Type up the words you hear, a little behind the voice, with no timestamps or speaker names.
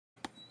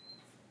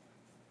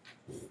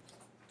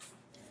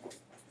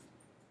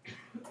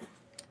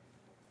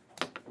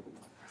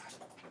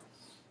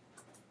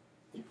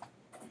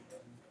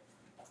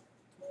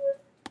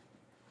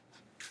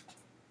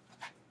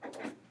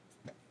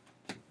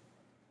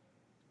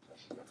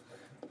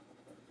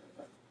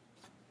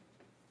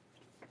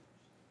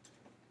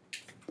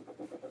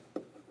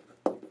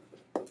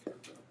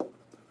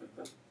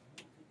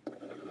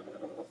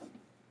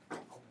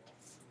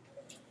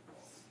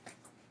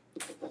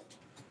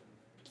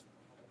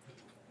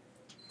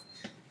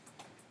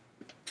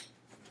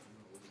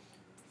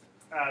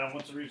Adam,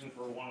 what's the reason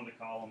for one of the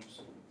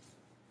columns?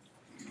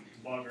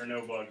 Bug or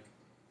no bug?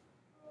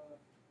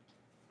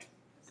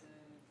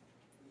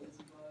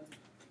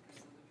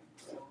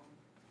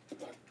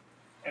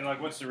 And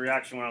like, what's the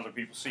reaction when other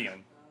people see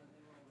him?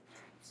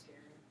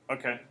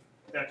 Okay.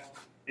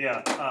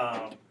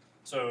 Yeah.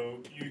 So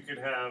you could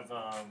have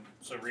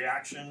so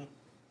reaction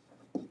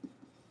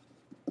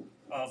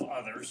of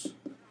others.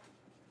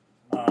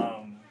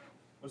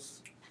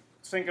 Let's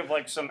think of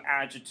like some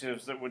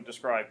adjectives that would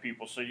describe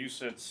people. So you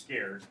said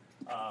scared.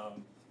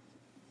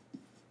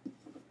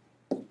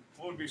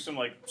 What would be some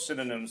like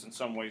synonyms in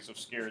some ways of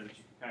scared that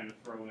you can kind of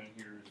throw in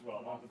here as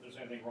well? Not that there's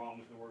anything wrong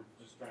with the word,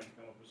 just trying to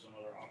come up with some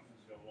other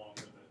options to go along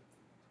with it.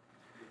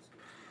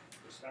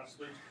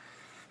 Disgusted.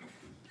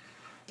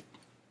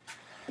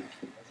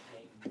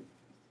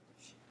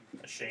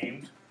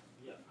 Ashamed.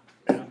 Yeah.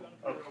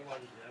 Oh.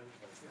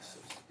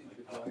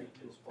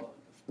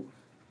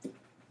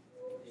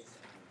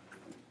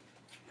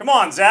 Come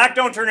on, Zach!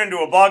 Don't turn into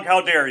a bug. How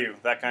dare you?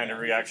 That kind of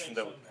reaction.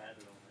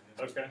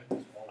 Okay.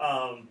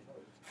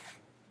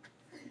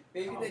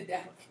 Maybe the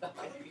dad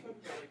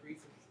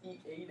he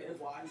ate it.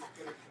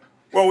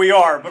 Well, we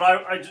are, but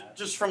I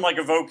just from like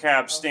a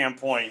vocab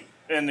standpoint,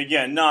 and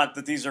again, not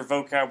that these are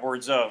vocab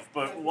words of,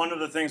 but one of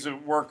the things that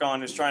we work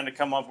on is trying to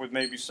come up with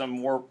maybe some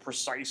more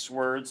precise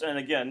words. And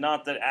again,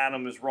 not that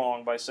Adam is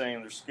wrong by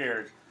saying they're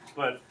scared,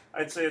 but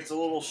I'd say it's a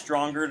little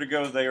stronger to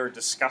go they are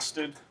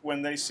disgusted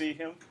when they see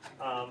him.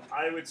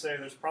 I would say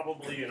there's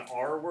probably an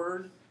R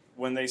word.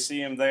 When they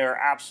see him, they are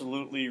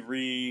absolutely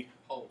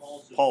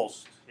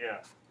repulsed.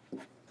 Yeah.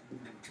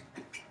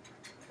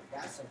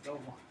 That's a good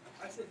one.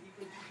 I said he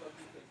could be bug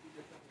because he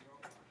did something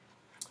wrong.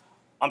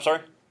 I'm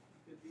sorry?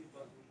 He could be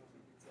bug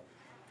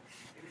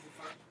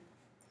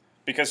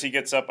Because he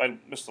gets up. I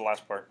missed the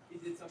last part. He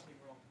did something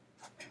wrong.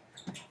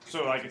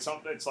 So like it's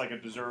like a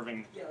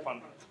deserving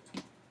pun.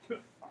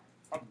 Like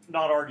I'm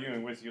not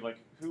arguing with you. Like,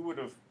 who would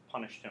have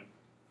punished him?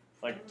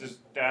 Like, does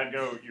Dad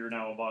go, "You're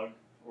now a bug,"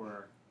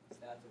 or?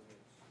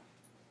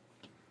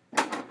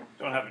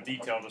 Don't have a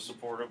detail to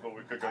support it, but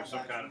we could go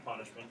some kind of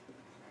punishment.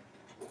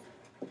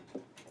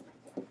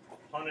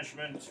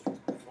 Punishment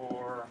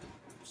for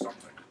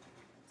something.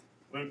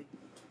 Luke?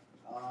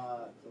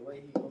 The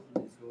way he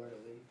opened his door to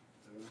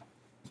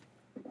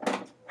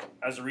leave.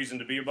 As a reason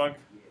to be a bug?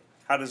 Yeah.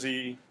 How does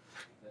he?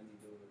 Then he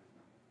do it.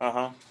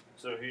 Uh-huh.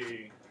 So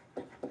he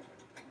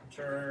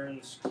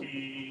turns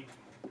key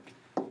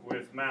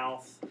with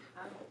mouth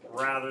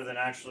rather than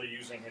actually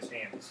using his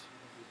hands.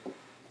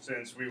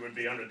 Since we would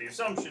be under the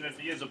assumption, if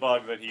he is a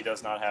bug, that he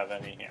does not have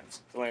any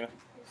hands. Selena?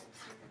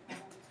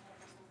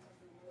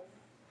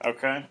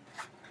 Okay.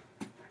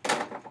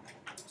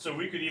 So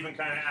we could even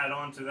kind of add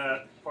on to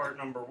that part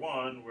number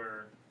one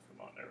where,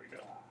 come on, there we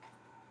go.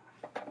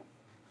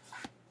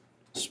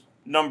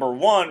 Number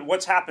one,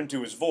 what's happened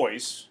to his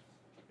voice?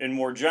 In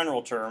more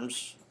general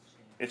terms,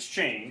 it's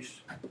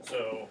changed.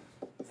 So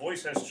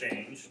voice has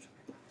changed.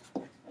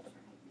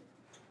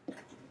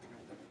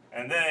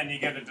 And then you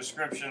get a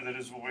description that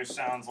his voice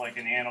sounds like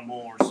an animal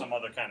or some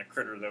other kind of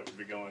critter that would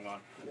be going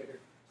on.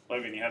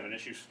 Logan, you having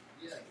issues?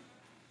 Yeah.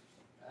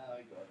 I got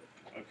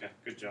it. Okay,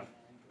 good job.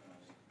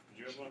 Did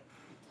you have one?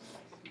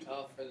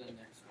 Oh, for the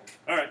next one.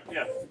 All right,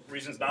 yeah.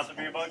 Reasons not to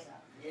be a bug?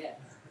 Yeah.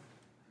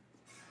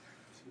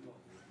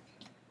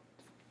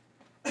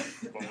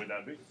 What would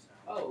that be?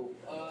 Oh,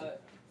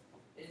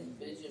 his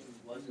vision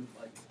wasn't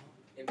like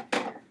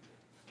impaired.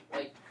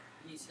 Like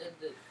he said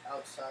that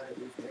outside it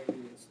was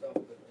raining and stuff,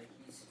 but like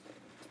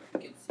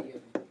he could see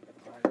him.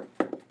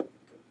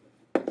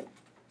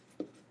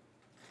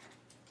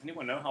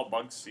 Anyone know how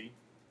bugs see?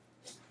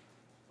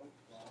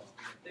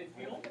 They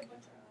feel.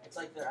 It's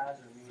like their eyes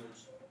are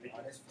mirrors.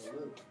 That's for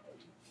Luke.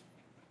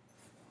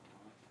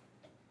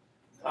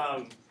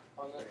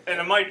 And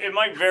it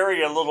might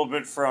vary a little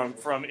bit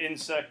from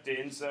insect to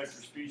insect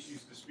or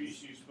species to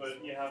species,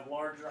 but you have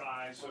larger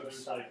eyes, so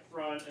there's like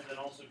front and then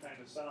also kind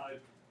of side.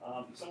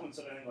 Someone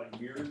said I think like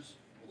mirrors,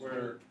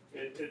 where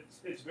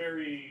it's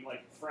very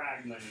like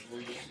fragmented,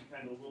 where you see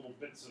kind of little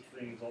bits of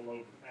things all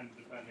over, kind of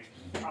depending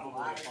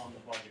probably upon the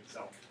bug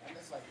itself. And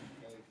it's like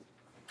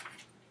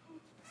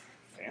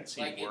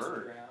Fancy like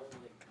word. It's round,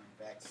 like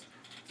convex.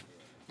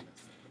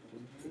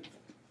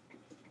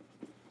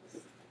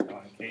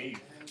 Concave.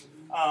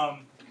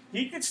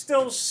 He could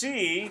still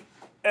see,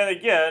 and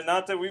again,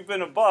 not that we've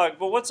been a bug,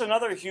 but what's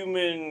another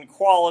human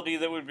quality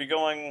that would be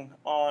going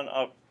on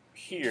up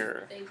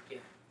here? Thank you.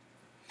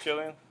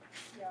 Jillian?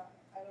 Yeah,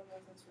 I don't know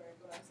if that's right,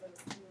 but I said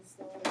he was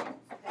still like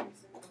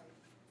things and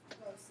like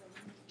close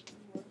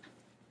and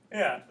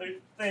Yeah,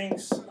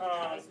 things.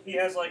 He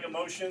has like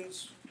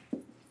emotions,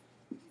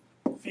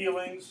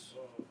 feelings.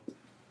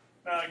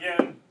 Now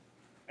again,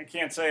 I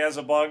can't say as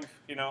a bug,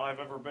 I've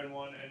ever been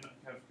one and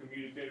have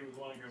communicated with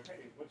one and go,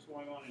 hey, what's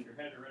going on in your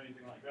head or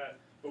anything like that.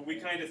 But we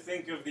kind of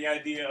think of the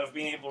idea of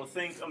being able to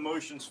think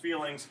emotions,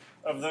 feelings,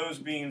 of those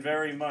being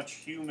very much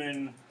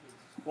human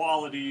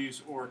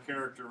qualities or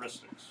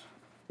characteristics.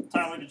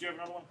 Tyler, did you have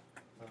another one?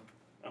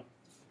 No.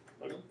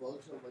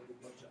 Bugs have like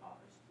a bunch of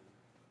eyes.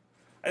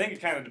 I think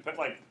it kind of depends.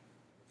 Like,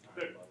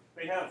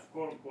 they have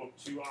quote unquote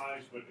two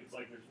eyes, but it's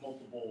like there's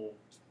multiple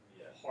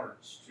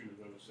parts to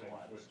those things,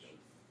 which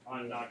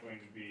I'm not going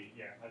to be.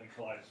 Yeah, I think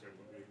kaleidoscope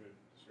would be a good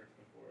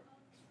description for it.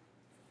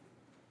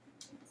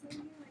 It's like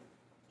you like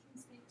can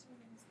speak to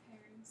his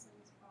parents and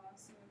his boss,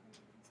 so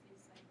everyone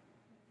speaks like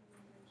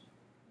English.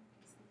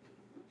 Okay, speak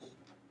English.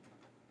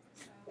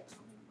 So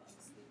common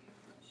bugs speak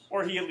English.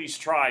 Or he at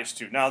least tries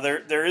to. Now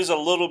there is a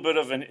little bit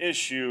of an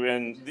issue,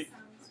 and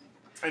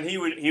he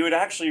would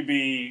actually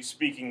be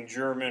speaking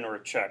German or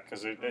Czech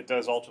because it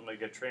does ultimately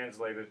get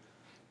translated.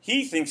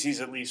 He thinks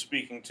he's at least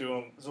speaking to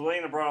him.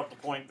 Zelena brought up the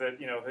point that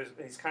he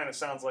kind of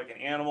sounds like an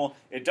animal.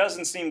 It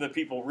doesn't seem that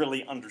people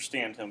really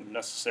understand him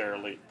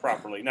necessarily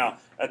properly. Now,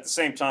 at the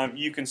same time,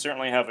 you can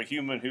certainly have a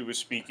human who is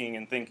speaking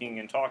and thinking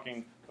and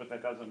talking, but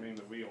that doesn't mean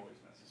that we always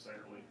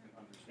necessarily can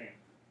understand.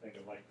 Think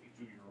of like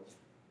a 2-year-old,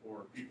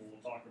 or people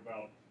will talk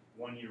about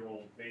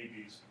 1-year-old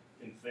babies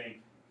can think,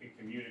 can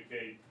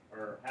communicate,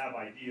 or have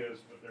ideas,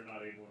 but they're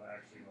not able to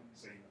actually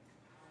say them.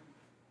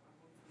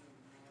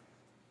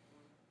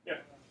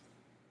 Yeah.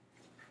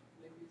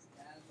 Maybe his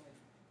dad was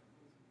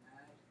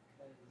mad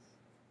because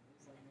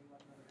he's like maybe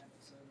like another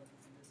episode of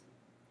this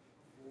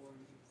before and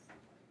he's like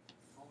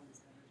calling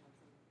his head or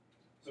something.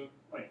 So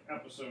like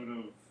episode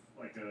of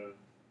like a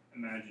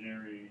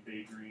imaginary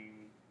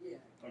daydream.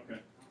 Yeah. Okay.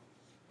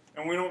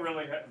 And we don't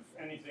really have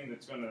anything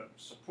that's going to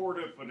support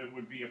it, but it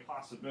would be a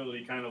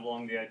possibility, kind of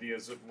along the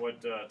ideas of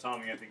what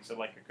Tommy, I think, said,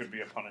 like it could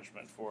be a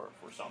punishment for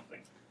something.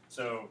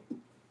 So,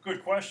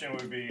 good question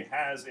would be,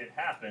 has it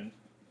happened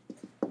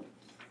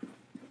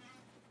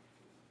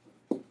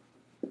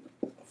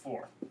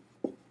before?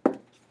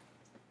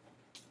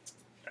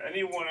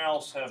 Anyone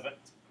else have a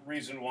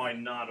reason why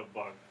not a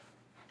bug?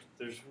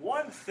 There's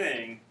one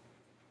thing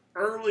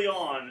early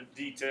on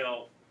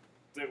detail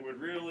that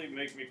would really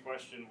make me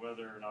question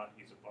whether or not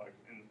he's a bug,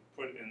 and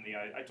put it in the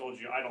I told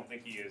you I don't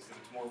think he is, that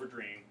it's more of a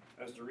dream.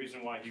 That's the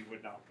reason why he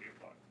would not be a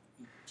bug.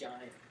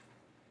 Giant.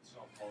 It's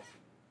not possible.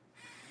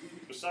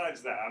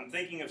 Besides that, I'm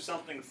thinking of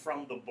something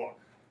from the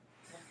book.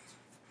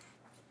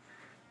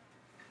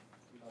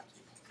 It's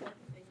like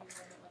the thing you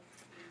read it like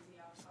easy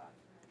outside.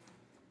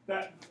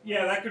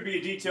 That could be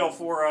a detail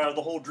for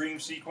the whole dream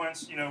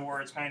sequence,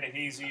 where it's kind of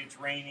hazy, it's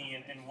rainy,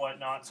 and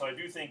whatnot. So I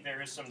do think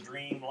there is some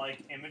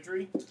dream-like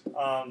imagery.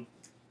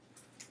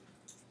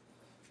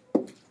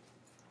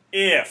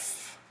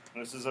 If,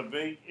 this is a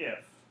big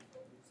if,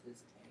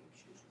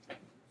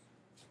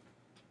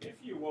 if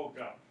you woke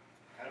up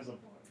as a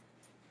bug,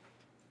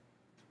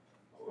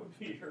 what would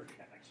be your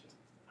reaction?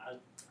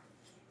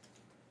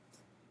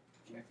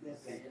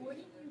 What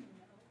do you know?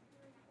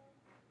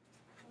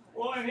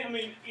 Well, I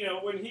mean,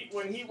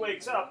 when he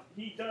wakes up,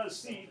 he does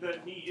see that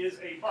he is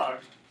a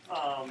bug.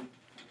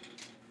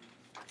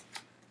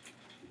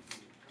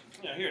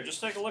 Here,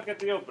 just take a look at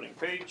the opening,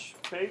 page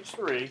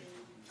 3.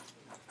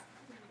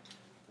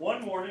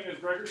 One morning, as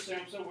Gregor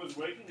Samsa was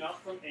waking up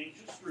from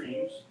anxious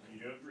dreams,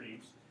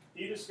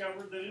 he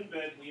discovered that in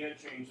bed he had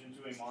changed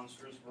into a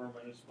monstrous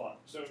verminous bug.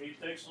 So he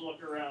takes a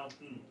look around.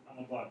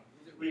 I'm a bug.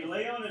 He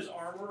lay on his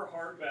armor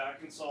hard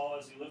back and saw,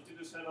 as he lifted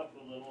his head up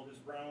a little, his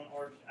brown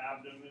arched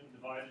abdomen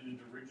divided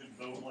into rigid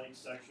bow-like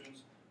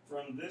sections.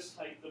 From this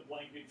height, the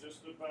blanket,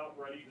 just about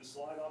ready to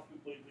slide off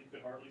completely,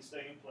 could hardly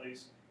stay in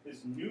place.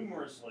 His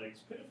numerous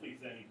legs, pitifully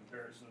thin in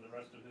comparison to the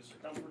rest of his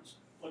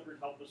circumference, flickered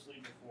helplessly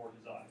before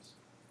his eyes.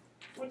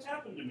 What's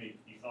happened to me,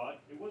 he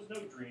thought. It was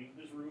no dream.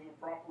 His room, a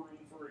proper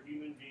room for a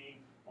human being,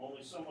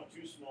 only somewhat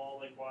too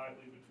small, lay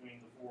quietly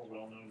between the 4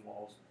 well-known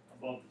walls.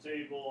 Above the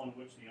table on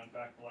which the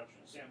unpacked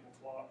collection of sample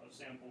cloth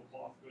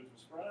goods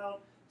was spread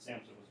out,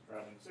 Samson was a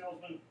traveling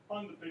salesman,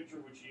 hung the picture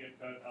which he had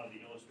cut out of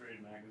the illustrated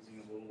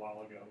magazine a little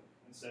while ago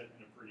and set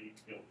in a pretty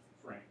gilt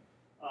frame.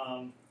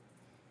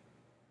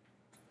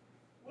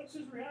 What's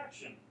his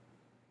reaction?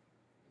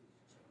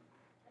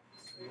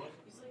 He's like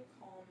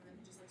calm and then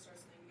he just like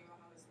starts thinking about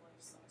how his life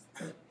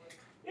sucks.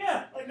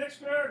 Yeah, like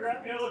next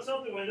paragraph, looks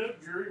out the window,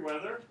 dreary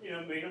weather,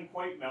 made him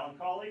quite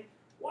melancholy.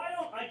 Why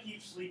don't I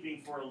keep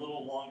sleeping for a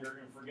little longer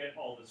and forget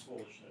all this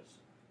foolishness?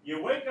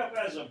 You wake up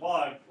as a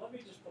bug, let me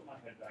just put my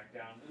head back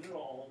down and it'll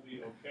all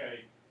be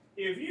okay.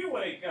 If you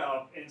wake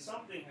up and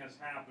something has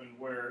happened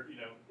where,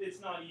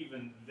 it's not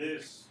even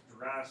this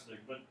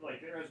drastic, but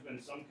like there has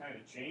been some kind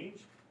of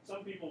change.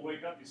 Some people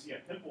wake up, you see a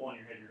pimple on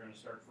your head, you're going to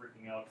start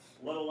freaking out,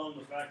 let alone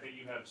the fact that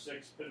you have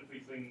 6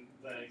 pitifully thin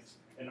legs,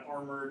 an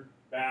armored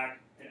back,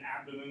 an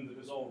abdomen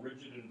that is all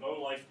rigid and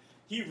bow-like.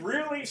 He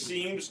really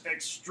seems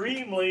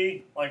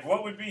extremely, like,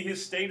 what would be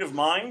his state of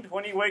mind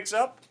when he wakes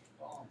up?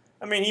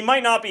 I mean, he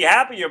might not be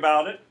happy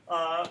about it,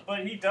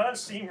 but he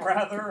does seem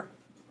rather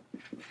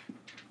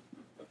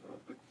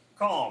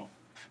calm.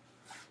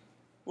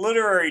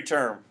 Literary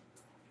term.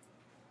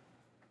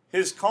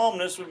 His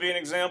calmness would be an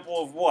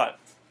example of what?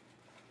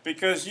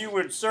 Because you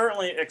would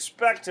certainly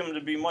expect him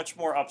to be much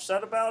more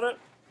upset about it.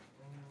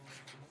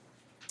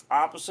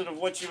 Opposite of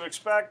what you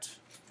expect.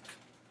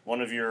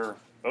 One of your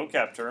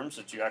vocab terms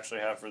that you actually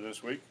have for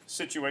this week.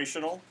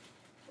 Situational.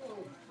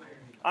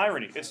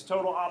 irony. It's the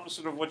total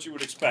opposite of what you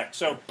would expect.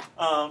 So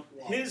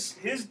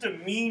his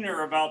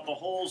demeanor about the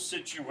whole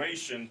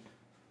situation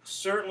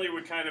certainly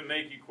would kind of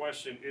make you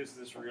question: is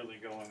this really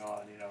going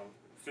on,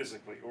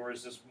 physically, or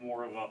is this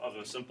more of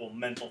a simple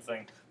mental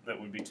thing that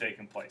would be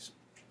taking place?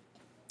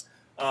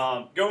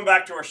 Going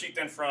back to our sheet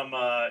then from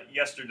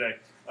yesterday.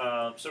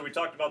 So we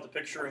talked about the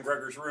picture in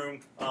Gregor's room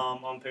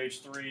on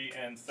page 3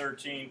 and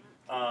 13.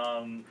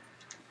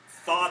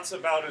 Thoughts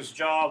about his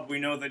job. We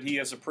know that he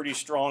has a pretty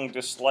strong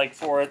dislike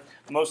for it.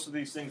 Most of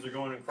these things are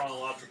going in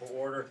chronological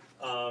order.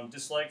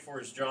 Dislike for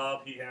his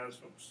job. He has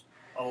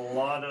a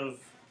lot of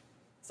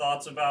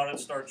thoughts about it.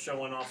 Start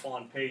showing up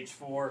on page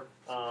 4.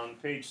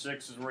 Page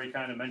 6 is where he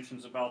kind of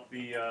mentions about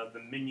the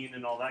minion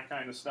and all that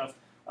kind of stuff.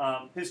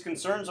 His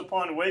concerns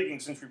upon waking,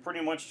 since we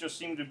pretty much just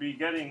seem to be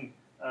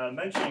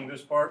mentioning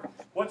this part.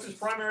 What's his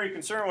primary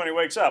concern when he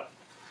wakes up?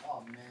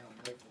 Oh man, I'm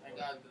late for work. I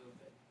gotta go to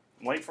bed.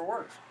 I'm late for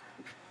work.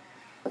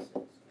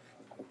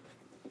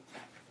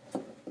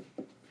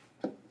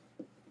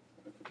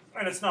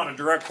 And it's not a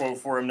direct quote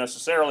for him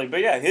necessarily, but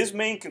yeah, his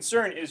main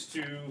concern is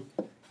to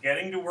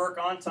getting to work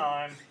on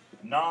time,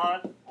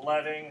 not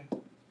letting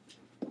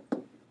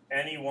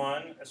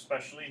anyone,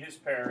 especially his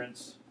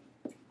parents,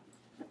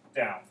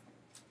 down.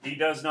 He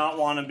does not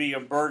want to be a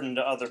burden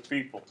to other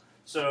people.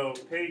 So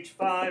page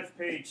 5,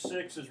 page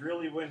 6 is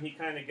really when he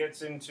kind of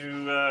gets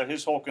into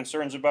his whole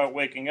concerns about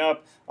waking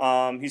up.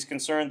 He's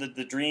concerned that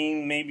the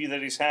dream maybe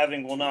that he's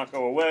having will not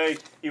go away.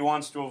 He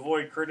wants to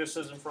avoid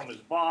criticism from his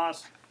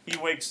boss.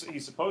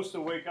 He's supposed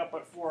to wake up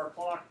at 4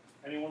 o'clock.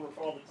 Anyone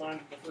recall the time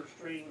that the first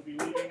train would be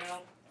leaving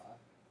out?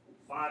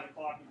 5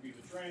 o'clock would be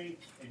the train,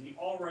 and he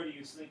already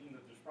is thinking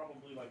that there's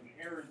probably like an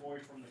errand boy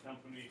from the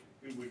company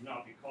who would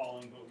not be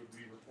calling, but would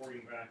be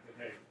reporting back that,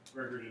 hey,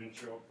 Gregor didn't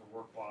show up for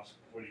work, boss.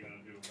 What are you going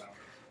to do about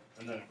it?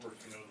 And then, of course,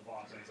 the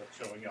boss ends up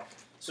showing up.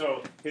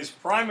 So his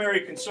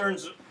primary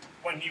concerns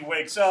when he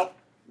wakes up,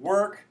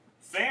 work,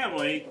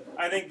 family.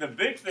 I think the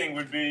big thing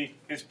would be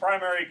his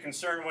primary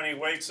concern when he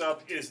wakes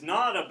up is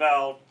not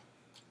about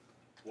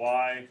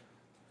why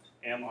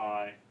am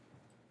I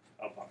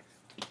a bug.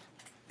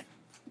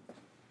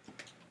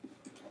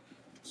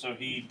 So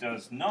he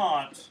does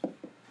not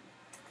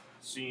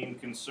seem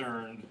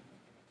concerned,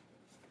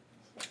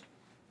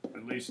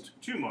 at least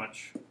too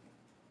much,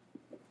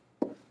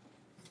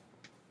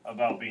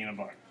 about being a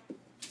bug.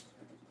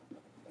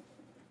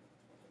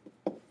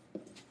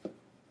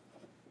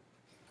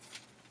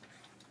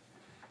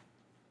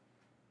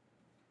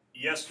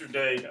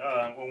 Yesterday,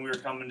 when we were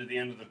coming to the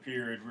end of the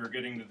period, we were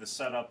getting to the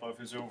setup of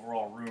his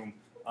overall room.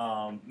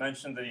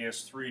 Mentioned that he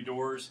has 3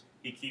 doors.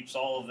 He keeps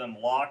all of them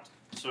locked.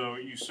 So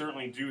you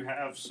certainly do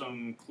have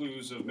some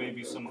clues of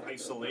maybe some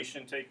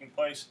isolation taking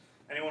place.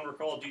 Anyone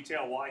recall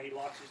detail why he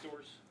locks his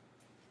doors?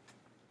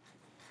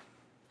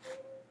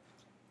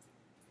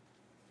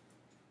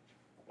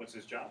 What's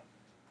his job?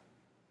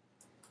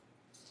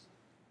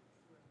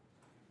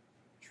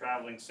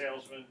 Traveling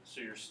salesman.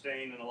 So you're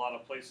staying in a lot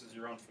of places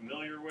you're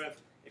unfamiliar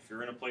with. If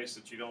you're in a place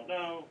that you don't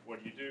know,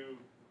 what do?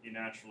 You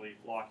naturally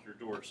lock your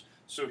doors.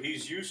 So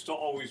he's used to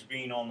always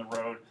being on the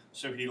road,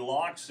 so he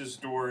locks his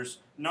doors,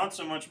 not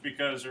so much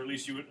because, or at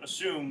least you would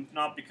assume,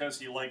 not because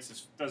he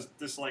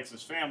dislikes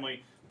his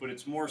family, but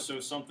it's more so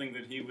something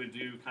that he would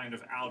do kind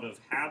of out of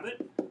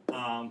habit,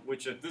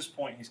 which at this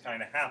point he's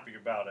kind of happy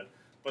about it.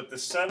 But the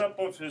setup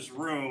of his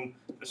room,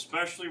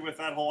 especially with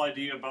that whole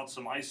idea about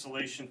some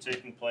isolation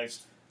taking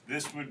place,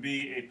 this would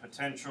be a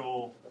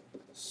potential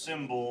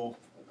symbol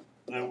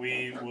that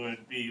we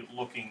would be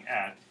looking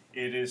at.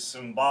 It is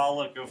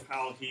symbolic of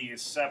how he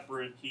is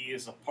separate, he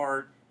is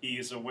apart, he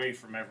is away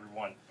from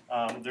everyone.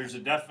 There's a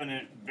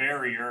definite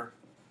barrier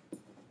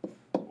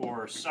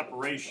or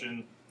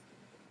separation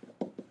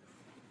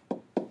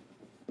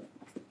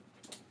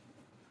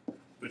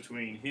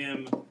between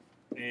him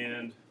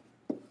and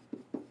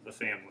the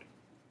family.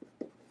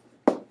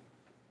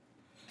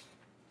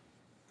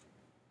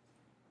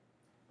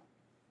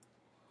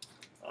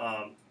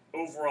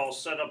 Overall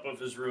setup of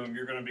his room,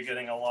 you're going to be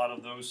getting a lot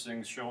of those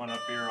things showing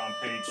up here on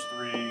page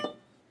 3,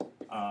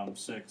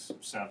 6,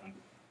 7.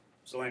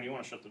 So, Lane, you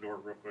want to shut the door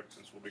real quick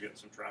since we'll be getting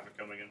some traffic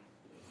coming in.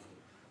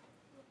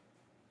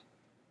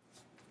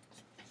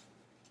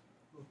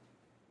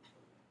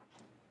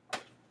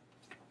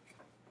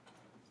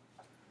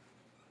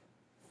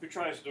 Who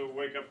tries to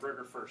wake up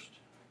Gregor first?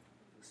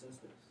 The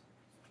sisters.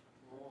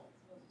 Oh.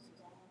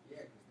 Yeah,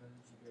 because then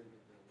she go to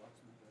get the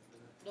locksmith after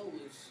that. No,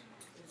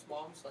 his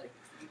mom's like,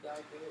 you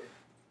gotta go.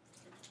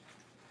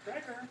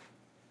 Gregor,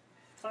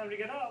 time to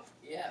get up.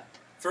 Yeah.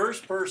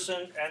 First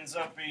person ends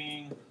up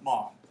being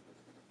Mom.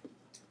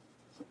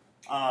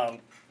 How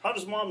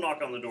does Mom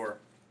knock on the door?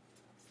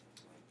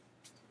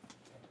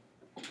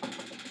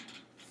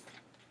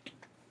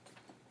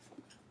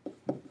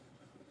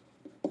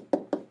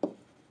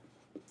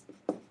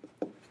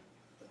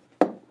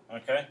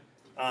 Okay.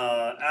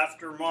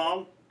 After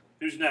Mom,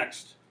 who's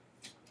next?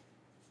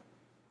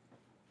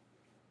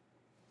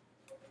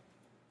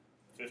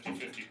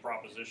 50-50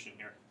 proposition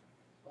here.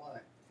 Why?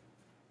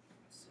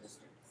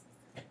 Sister.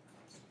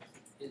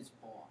 His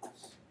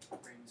boss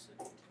brings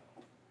it.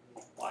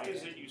 Why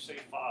is it you say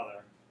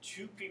father,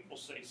 two people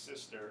say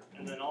sister,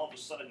 and then all of a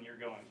sudden you're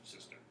going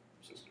sister,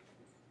 sister,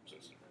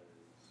 sister?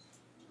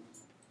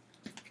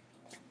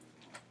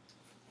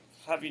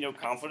 Have you no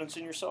confidence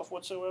in yourself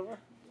whatsoever? Well,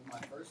 my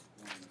first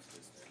one was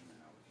sister, and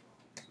then I was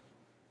wrong. So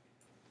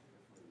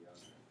for the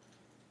other,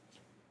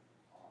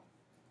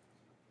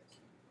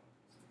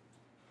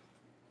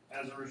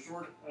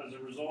 As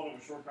a result of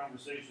a short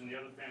conversation, the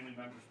other family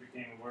members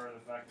became aware of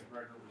the fact that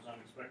Gregor was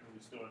unexpectedly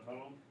still at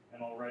home,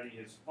 and already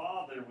his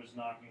father was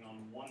knocking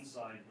on one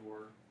side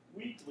door,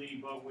 weakly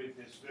but with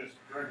his fist.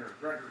 Gregor,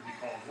 Gregor, he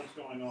called, what's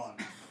going on?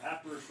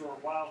 After a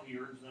short while, he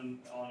urged them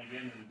on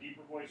again in a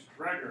deeper voice,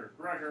 Gregor,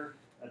 Gregor.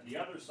 At the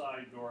other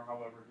side door,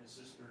 however, his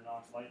sister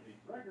knocked lightly.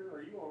 Gregor,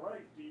 are you all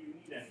right? Do you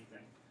need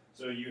anything?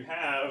 So you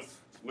have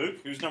Luke,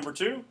 who's number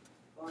 2?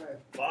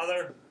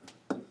 Father.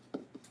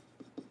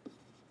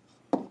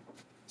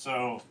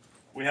 So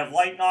we have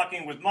light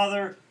knocking with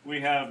mother.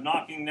 We have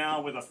knocking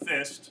now with a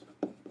fist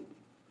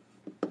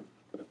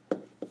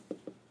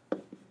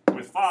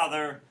with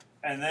father.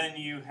 And then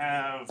you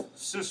have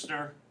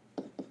sister,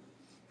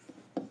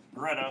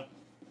 Greta,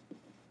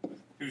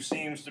 who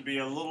seems to be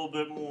a little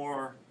bit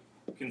more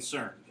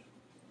concerned.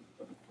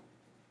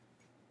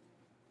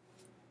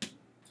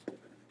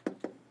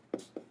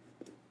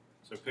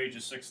 So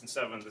pages 6 and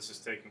 7, this is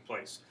taking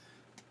place.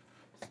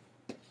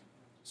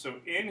 So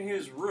in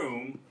his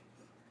room,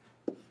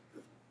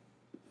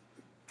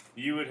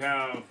 you would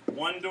have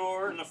one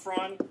door in the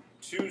front,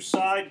 2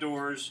 side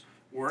doors.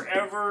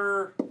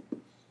 Wherever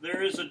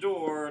there is a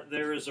door,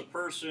 there is a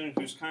person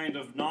who's kind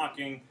of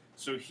knocking,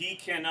 so he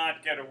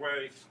cannot get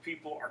away.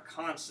 People are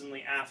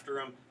constantly after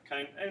him,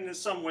 and in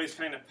some ways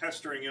kind of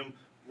pestering him.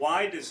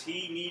 Why does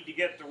he need to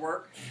get to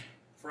work?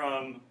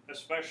 From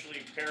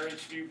especially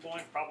parents'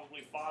 viewpoint,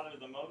 probably father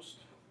the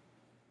most,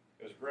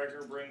 because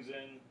Gregor brings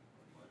in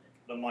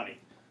the money.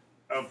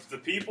 Of the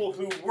people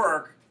who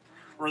work,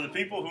 or the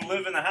people who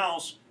live in the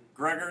house,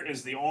 Gregor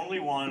is the only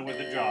one with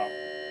a job.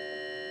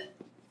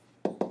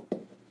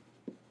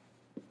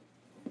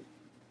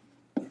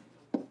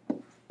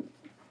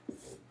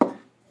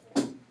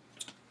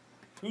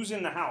 Who's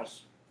in the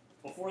house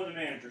before the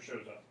manager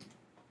shows up?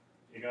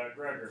 You got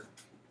Gregor.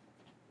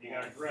 You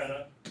got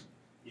Greta.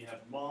 You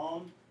have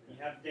mom. You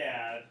have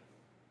dad.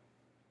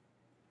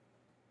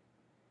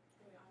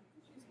 Wait, I'm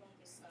confused about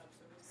this setup.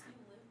 So does he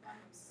live by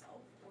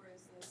himself, or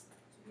is this,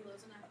 so he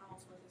lives in a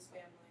house with his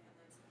family, and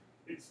then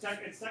It's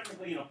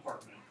technically an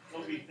apartment.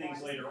 There'll be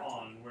things later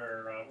on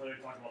where they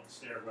talk about the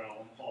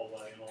stairwell and the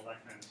hallway and all that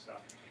kind of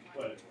stuff.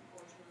 But a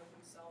portion of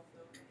himself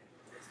though in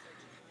his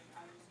kitchen? Like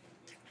I was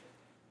confused with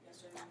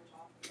yesterday we were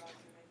talking about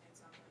it, making it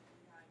sound like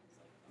he had his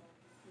like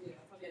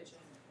own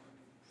kitchen.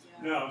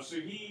 Yeah. no, so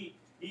he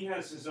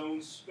has his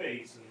own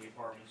space in the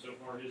apartment. So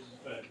far, his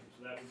is bedroom.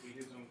 So that would be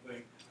his own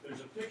thing.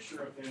 There's a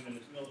picture of him in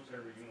his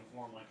military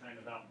uniform, like kind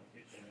of out in the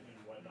kitchen and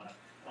whatnot.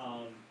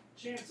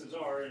 Chances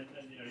are, and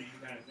you know, you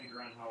can kind of think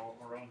around how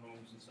our own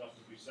homes and stuff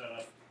would be set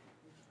up.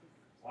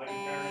 A lot of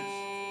your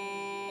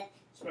parents,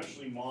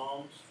 especially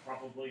moms,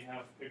 probably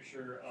have a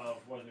picture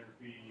of whether it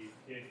be a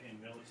kid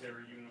in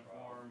military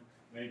uniform,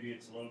 maybe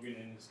it's Logan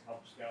in his Cub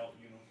Scout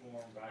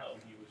uniform back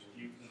when he was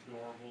cute and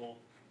adorable.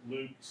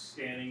 Luke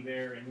standing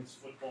there in his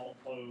football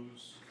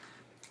pose,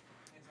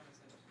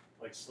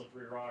 like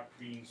Slippery Rock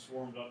being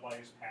swarmed up by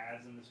his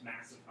pads and this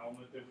massive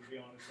helmet that would be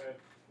on his head.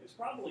 It's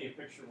probably a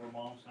picture where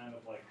mom's kind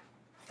of like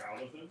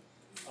proud of him.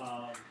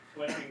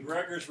 But in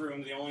Gregor's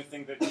room, the only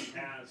thing that he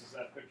has is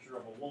that picture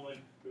of a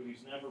woman who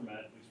he's never met,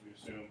 at least we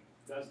assume,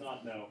 does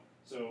not know.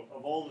 So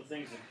of all the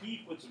things that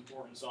he puts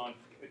importance on,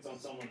 it's on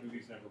someone who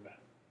he's never met.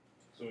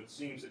 So it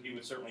seems that he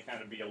would certainly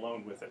kind of be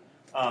alone with it.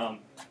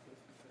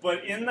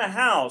 But in the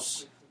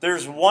house,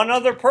 there's one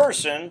other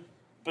person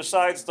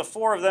besides the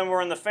 4 of them who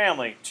are in the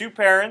family. 2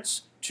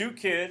 parents, 2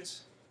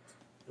 kids.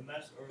 The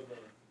mess or the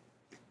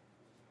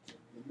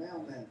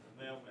mailman.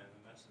 mailman,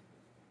 the messenger.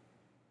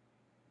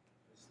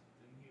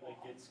 Didn't he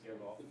like get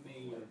scared off? The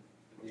mayor.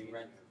 The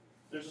renter.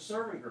 There's a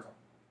servant girl.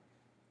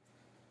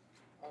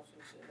 I was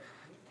gonna say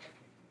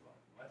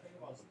that. I think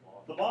about the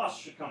boss. The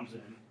boss comes in.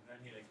 And then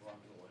he like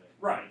runs away.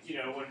 Right, you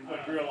know, when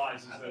he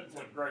realizes that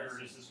what Gregor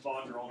is this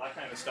bonder, all that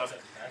kind of stuff.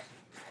 That's messenger.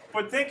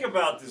 But think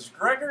about this.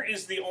 Gregor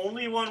is the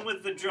only one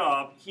with the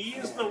job. He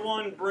is the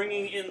one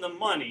bringing in the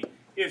money.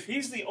 If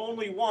he's the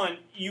only one,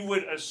 you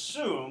would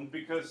assume,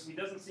 because he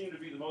doesn't seem to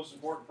be the most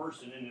important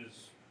person in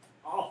his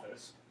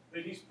office,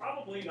 that he's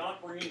probably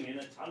not bringing in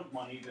a ton of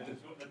money that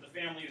the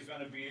family is going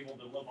to be able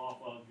to live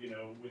off of, you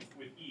know,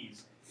 with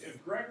ease.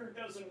 If Gregor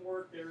doesn't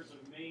work, there's a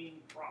main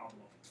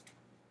problem.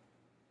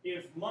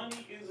 If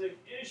money is an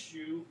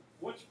issue,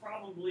 what's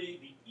probably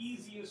the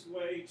easiest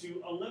way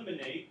to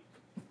eliminate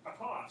a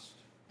cost?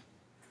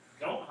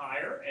 Don't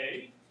hire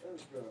a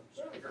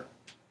servant girl.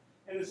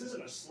 And this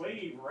isn't a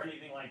slave or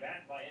anything like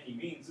that by any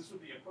means. This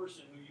would be a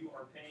person who you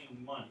are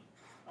paying money.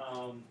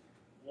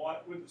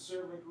 What would the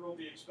servant girl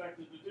be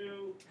expected to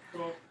do?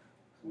 Cook,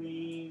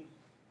 clean,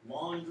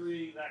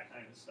 laundry, that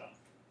kind of stuff.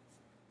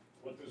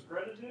 What does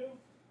Greta do?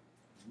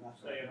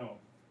 Stay at home.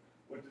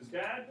 What does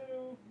dad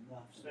do?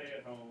 Nothing. Stay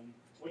at home.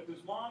 What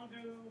does mom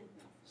do?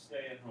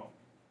 Stay at home.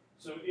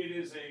 So it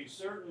is a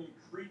certain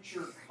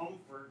creature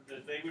comfort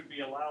that they would be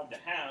allowed to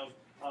have.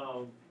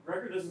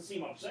 Gregor doesn't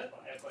seem upset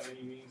by it by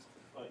any means.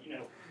 But, you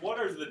know, what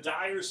are the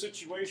dire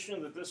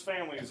situation that this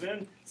family is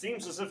in?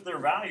 Seems as if their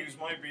values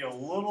might be a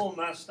little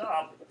messed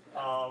up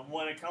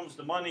when it comes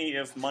to money.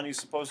 If money's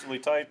supposedly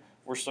tight,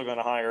 we're still going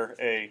to hire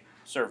a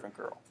servant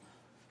girl.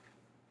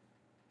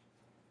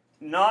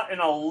 Not in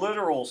a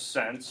literal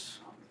sense.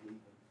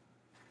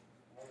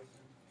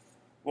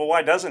 Well,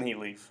 why doesn't he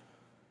leave?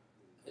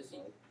 Because he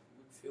would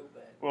feel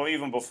bad. Well,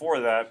 even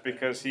before that,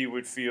 because he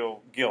would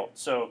feel guilt.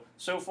 So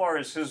far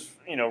as his,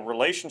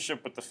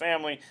 relationship with the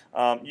family,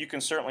 you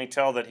can certainly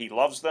tell that he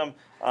loves them.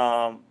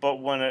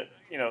 But when it,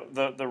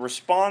 the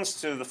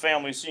response to the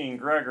family seeing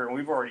Gregor, and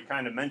we've already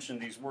kind of mentioned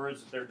these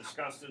words that they're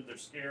disgusted, they're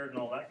scared, and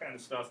all that kind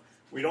of stuff.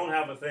 We don't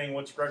have a thing.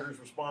 What's Gregor's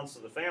response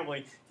to the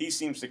family? He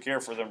seems to care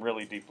for them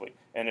really deeply.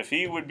 And if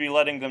he would be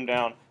letting them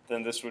down,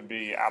 then this would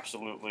be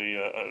absolutely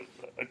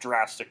a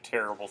drastic,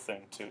 terrible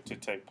thing to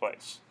take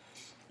place.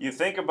 You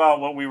think about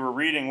what we were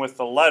reading with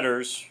the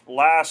letters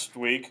last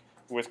week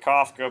with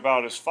Kafka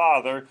about his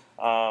father.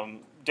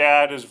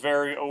 Dad is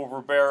very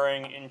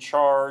overbearing, in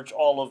charge,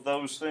 all of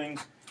those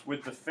things.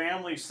 With the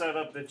family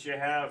setup that you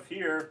have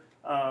here,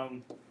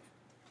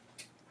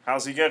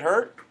 how's he get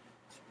hurt?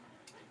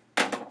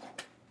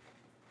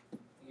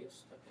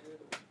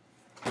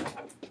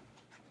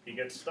 He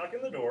gets stuck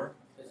in the door.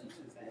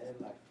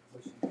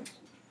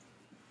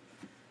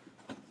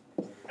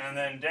 And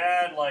then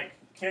Dad,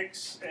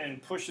 kicks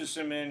and pushes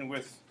him in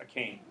with a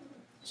cane.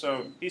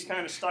 So he's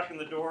kind of stuck in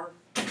the door.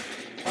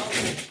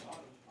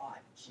 Oh,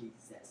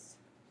 Jesus.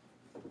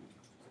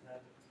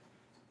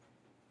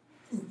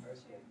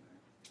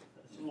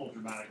 It's a little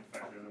dramatic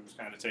effect there that was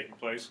kind of taking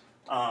place.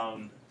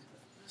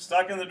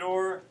 Stuck in the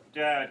door,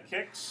 Dad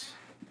kicks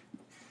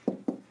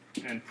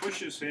and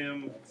pushes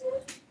him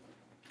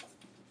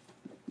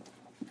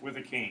with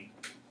a cane.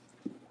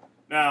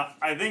 Now,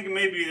 I think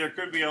maybe there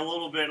could be a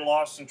little bit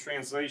lost in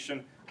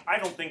translation. I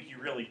don't think you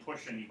really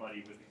push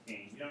anybody with a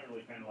cane. You don't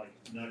really kind of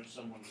nudge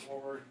someone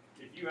forward.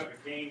 If you have a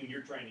cane and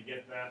you're trying to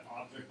get that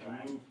object to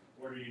move,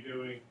 what are you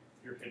doing?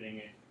 You're hitting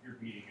it. You're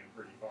beating it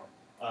pretty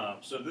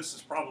hard. So this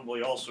is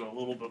probably also a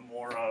little bit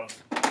more of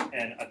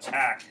an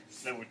attack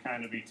that would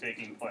kind of be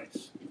taking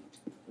place.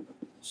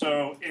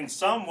 So in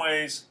some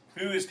ways,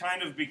 who is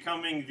kind of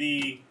becoming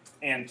the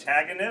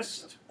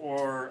antagonist,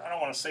 or I don't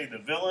want to say the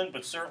villain,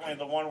 but certainly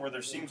the one where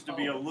there seems to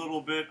be a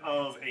little bit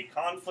of a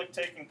conflict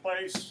taking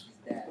place?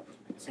 Dad.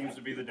 Seems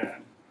to be the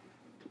dad.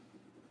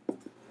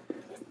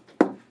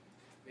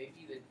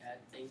 Maybe the dad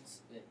thinks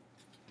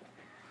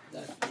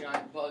that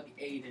giant bug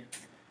ate him.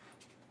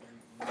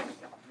 And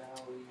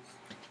now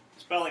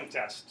he's Spelling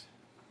test.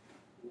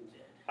 dead.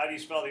 How do you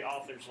spell the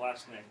author's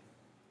last name?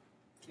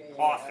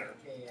 K-A-F-K-A. Author.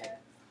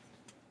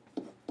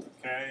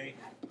 K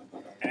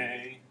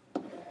A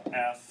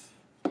F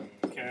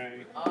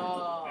K.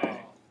 Oh. A.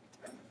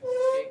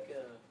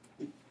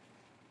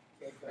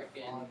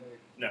 Frickin'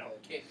 No.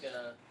 Kick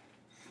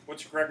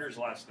What's Gregor's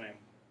last name?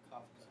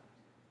 Kafka.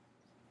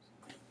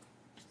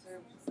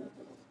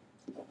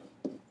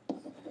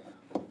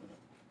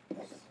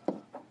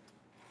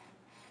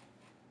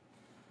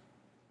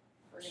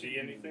 See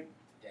anything?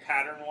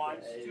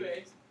 Pattern-wise? 2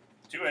 A's.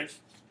 2 A's.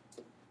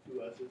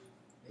 2 S's.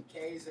 The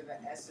K's are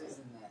the S's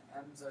and the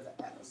M's are the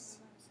F's.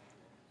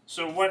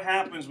 So what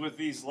happens with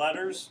these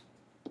letters?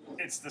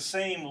 It's the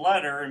same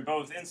letter in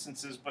both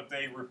instances, but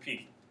they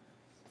repeat.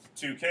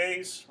 2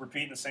 K's,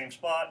 repeat in the same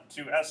spot.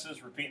 2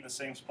 S's, repeat in the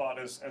same spot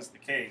as the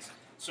K's.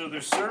 So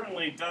there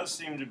certainly does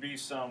seem to be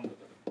some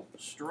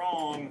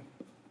strong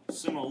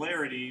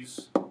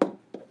similarities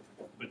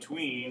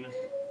between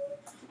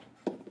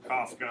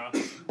Kafka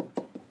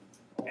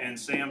and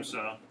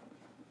Samsa,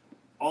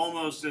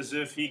 almost as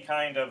if he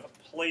kind of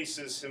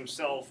places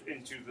himself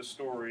into the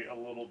story a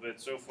little bit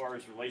so far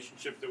as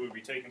relationship that would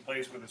be taking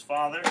place with his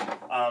father.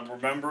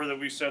 Remember that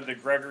we said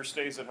that Gregor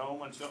stays at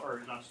home until,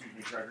 or not, excuse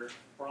me, Gregor,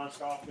 Franz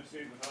Kafka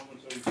stays at home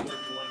until he's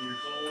 31 years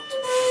old,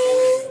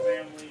 supporting his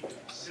family.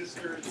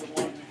 Sister is the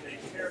one who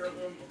takes care of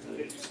him.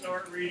 If you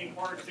start reading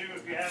part 2,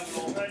 if you haven't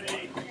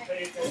already,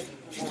 pay attention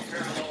for more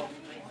parallel